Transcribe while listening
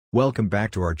Welcome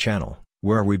back to our channel,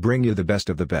 where we bring you the best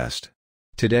of the best.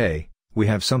 Today, we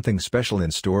have something special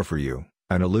in store for you,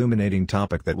 an illuminating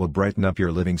topic that will brighten up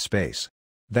your living space.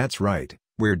 That's right,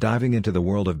 we're diving into the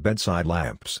world of bedside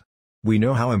lamps. We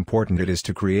know how important it is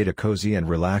to create a cozy and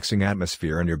relaxing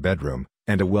atmosphere in your bedroom,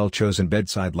 and a well-chosen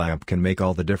bedside lamp can make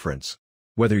all the difference.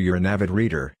 Whether you're an avid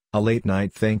reader, a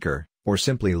late-night thinker, or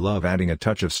simply love adding a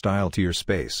touch of style to your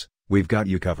space, we've got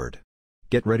you covered.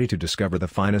 Get ready to discover the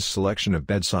finest selection of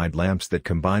bedside lamps that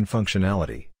combine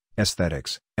functionality,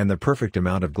 aesthetics, and the perfect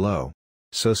amount of glow.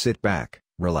 So sit back,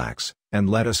 relax, and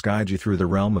let us guide you through the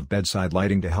realm of bedside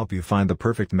lighting to help you find the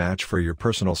perfect match for your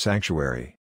personal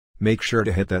sanctuary. Make sure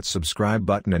to hit that subscribe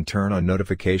button and turn on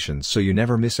notifications so you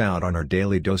never miss out on our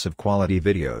daily dose of quality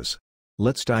videos.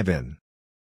 Let's dive in.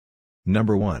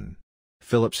 Number 1.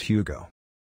 Philips Hue Go.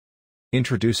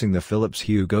 Introducing the Philips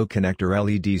Hue Go Connector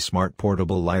LED Smart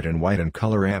Portable Light in White and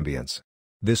Color Ambience.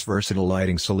 This versatile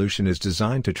lighting solution is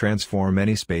designed to transform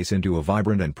any space into a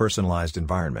vibrant and personalized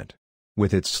environment.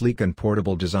 With its sleek and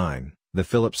portable design, the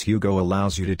Philips Hue Go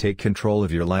allows you to take control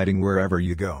of your lighting wherever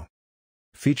you go.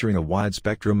 Featuring a wide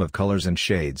spectrum of colors and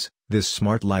shades, this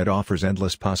smart light offers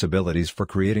endless possibilities for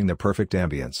creating the perfect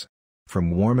ambience.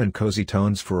 From warm and cozy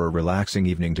tones for a relaxing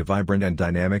evening to vibrant and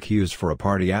dynamic hues for a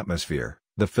party atmosphere,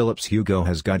 the Philips Hue Go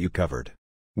has got you covered.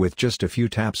 With just a few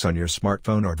taps on your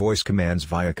smartphone or voice commands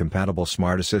via compatible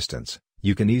smart assistants,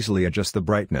 you can easily adjust the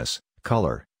brightness,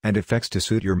 color, and effects to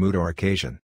suit your mood or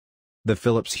occasion. The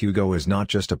Philips Hue Go is not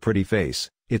just a pretty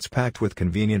face, it's packed with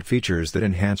convenient features that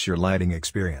enhance your lighting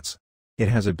experience. It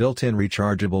has a built-in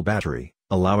rechargeable battery,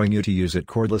 allowing you to use it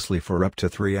cordlessly for up to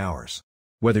 3 hours.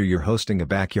 Whether you're hosting a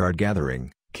backyard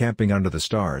gathering, camping under the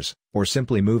stars, or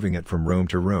simply moving it from room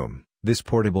to room, this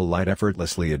portable light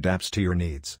effortlessly adapts to your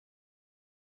needs.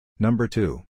 Number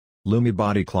 2. Lumi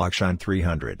Body Clock Shine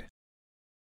 300.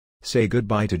 Say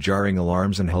goodbye to jarring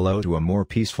alarms and hello to a more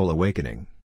peaceful awakening.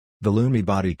 The Lumi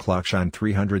Body Clock Shine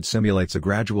 300 simulates a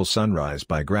gradual sunrise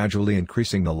by gradually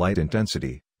increasing the light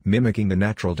intensity, mimicking the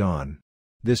natural dawn.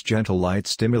 This gentle light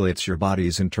stimulates your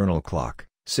body's internal clock,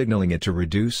 signaling it to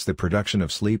reduce the production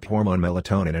of sleep hormone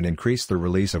melatonin and increase the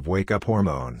release of wake-up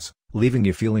hormones, leaving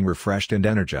you feeling refreshed and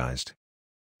energized.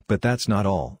 But that's not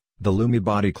all. The Lumi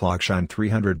Body Clock Shine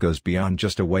 300 goes beyond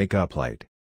just a wake-up light.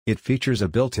 It features a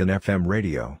built-in FM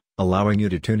radio, allowing you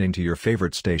to tune into your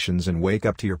favorite stations and wake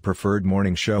up to your preferred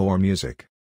morning show or music.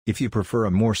 If you prefer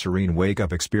a more serene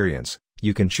wake-up experience,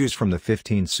 you can choose from the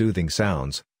 15 soothing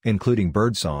sounds, including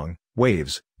birdsong,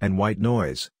 waves, and white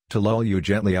noise, to lull you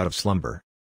gently out of slumber.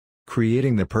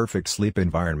 Creating the perfect sleep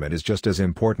environment is just as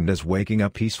important as waking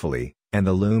up peacefully, and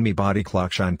the Lumi Body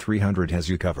Clock Shine 300 has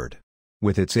you covered.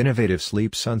 With its innovative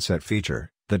sleep sunset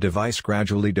feature, the device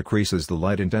gradually decreases the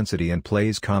light intensity and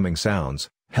plays calming sounds,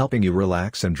 helping you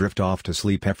relax and drift off to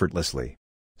sleep effortlessly.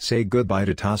 Say goodbye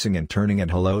to tossing and turning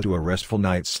and hello to a restful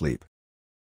night's sleep.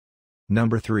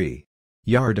 Number 3.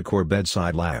 Yard Decor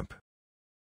Bedside Lamp.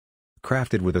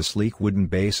 Crafted with a sleek wooden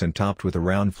base and topped with a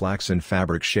round flaxen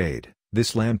fabric shade,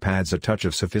 this lamp adds a touch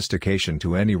of sophistication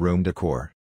to any room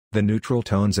decor. The neutral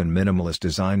tones and minimalist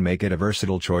design make it a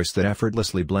versatile choice that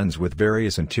effortlessly blends with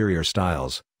various interior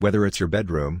styles, whether it's your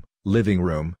bedroom, living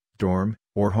room, dorm,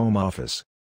 or home office.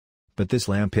 But this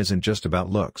lamp isn't just about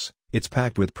looks, it's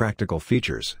packed with practical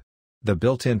features. The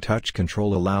built-in touch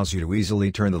control allows you to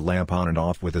easily turn the lamp on and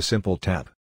off with a simple tap.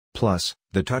 Plus,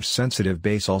 the touch-sensitive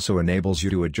base also enables you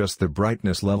to adjust the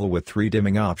brightness level with 3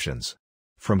 dimming options.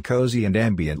 From cozy and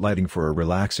ambient lighting for a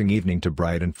relaxing evening to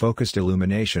bright and focused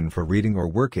illumination for reading or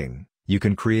working, you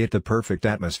can create the perfect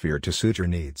atmosphere to suit your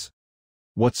needs.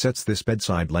 What sets this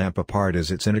bedside lamp apart is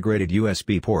its integrated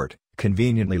USB port,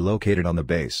 conveniently located on the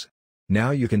base. Now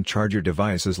you can charge your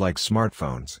devices like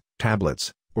smartphones,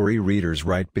 tablets, or e-readers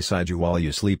right beside you while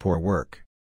you sleep or work.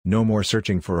 No more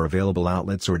searching for available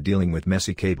outlets or dealing with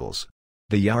messy cables.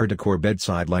 The Yard Decor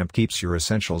Bedside Lamp keeps your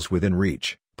essentials within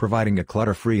reach, providing a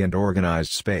clutter-free and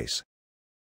organized space.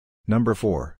 Number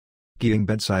 4. Geeing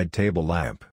Bedside Table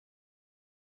Lamp.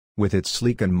 With its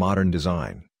sleek and modern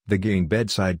design, the Geeing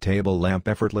Bedside Table Lamp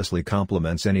effortlessly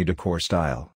complements any decor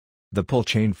style. The pull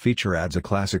chain feature adds a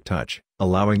classic touch,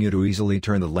 allowing you to easily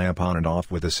turn the lamp on and off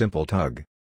with a simple tug.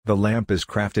 The lamp is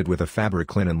crafted with a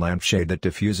fabric linen lampshade that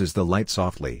diffuses the light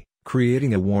softly,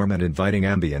 creating a warm and inviting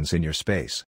ambience in your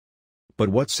space. But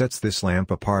what sets this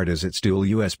lamp apart is its dual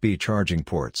USB charging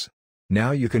ports.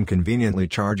 Now you can conveniently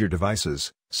charge your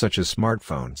devices, such as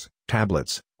smartphones,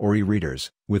 tablets, or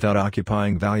e-readers, without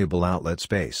occupying valuable outlet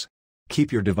space.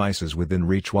 Keep your devices within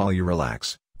reach while you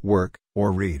relax, work,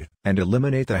 or read, and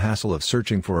eliminate the hassle of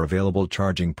searching for available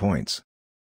charging points.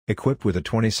 Equipped with a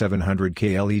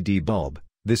 2700K LED bulb,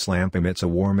 This lamp emits a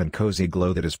warm and cozy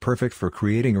glow that is perfect for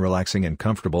creating a relaxing and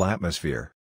comfortable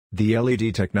atmosphere. The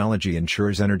LED technology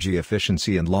ensures energy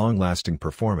efficiency and long-lasting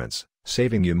performance,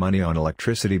 saving you money on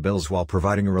electricity bills while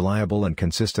providing a reliable and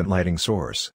consistent lighting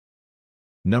source.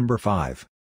 Number 5.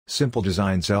 Simple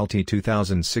Designs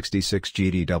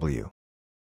LT2066 GDW.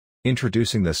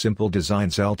 Introducing the Simple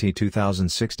Designs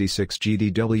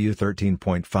LT2066 GDW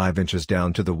 13.5 inches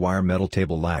down-to-the-wire metal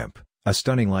table lamp, a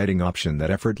stunning lighting option that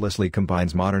effortlessly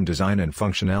combines modern design and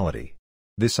functionality.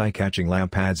 This eye-catching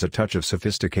lamp adds a touch of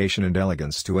sophistication and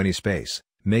elegance to any space,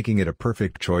 making it a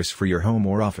perfect choice for your home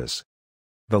or office.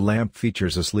 The lamp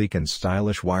features a sleek and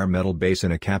stylish wire metal base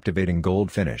and a captivating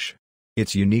gold finish.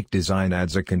 Its unique design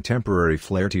adds a contemporary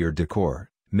flair to your decor,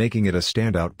 making it a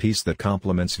standout piece that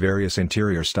complements various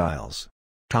interior styles.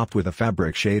 Topped with a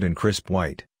fabric shade in crisp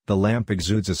white, the lamp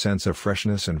exudes a sense of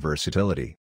freshness and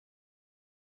versatility.